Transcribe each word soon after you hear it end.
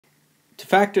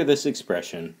factor this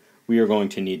expression, we are going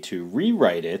to need to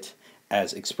rewrite it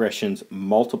as expressions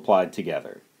multiplied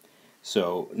together.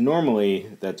 So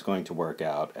normally that's going to work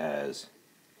out as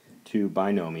two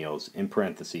binomials in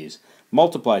parentheses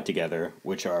multiplied together,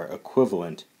 which are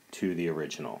equivalent to the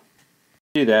original.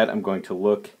 To do that, I'm going to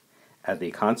look at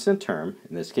the constant term,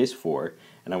 in this case 4,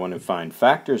 and I want to find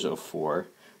factors of 4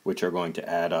 which are going to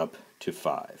add up to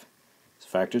 5. So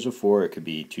factors of 4, it could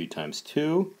be 2 times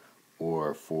 2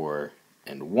 or 4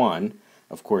 and 1.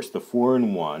 Of course, the 4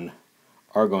 and 1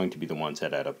 are going to be the ones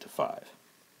that add up to 5.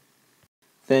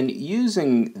 Then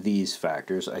using these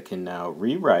factors, I can now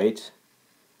rewrite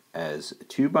as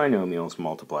two binomials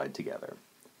multiplied together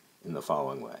in the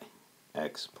following way.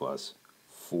 X plus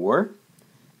 4,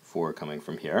 4 coming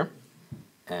from here,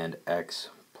 and x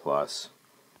plus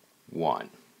 1.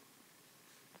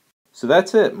 So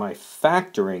that's it. My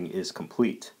factoring is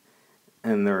complete.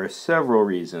 And there are several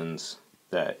reasons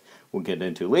that we'll get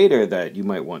into later that you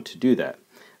might want to do that.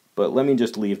 But let me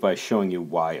just leave by showing you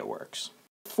why it works.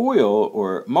 FOIL,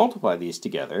 or multiply these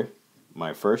together,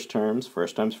 my first terms,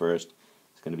 first times first,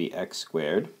 is going to be x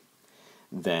squared.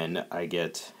 Then I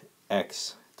get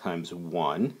x times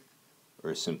 1,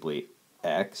 or simply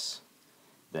x.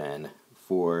 Then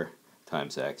 4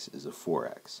 times x is a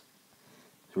 4x.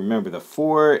 Remember, the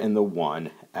 4 and the 1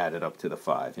 added up to the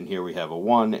 5. And here we have a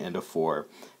 1 and a 4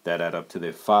 that add up to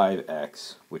the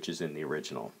 5x, which is in the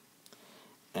original.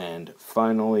 And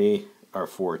finally, our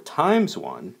 4 times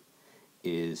 1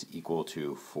 is equal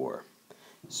to 4.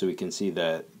 So we can see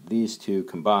that these two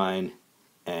combine,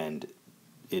 and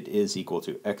it is equal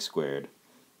to x squared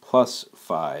plus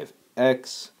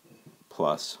 5x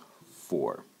plus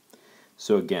 4.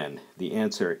 So again, the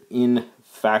answer in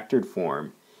factored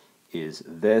form is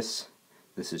this.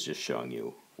 This is just showing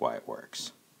you why it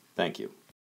works. Thank you.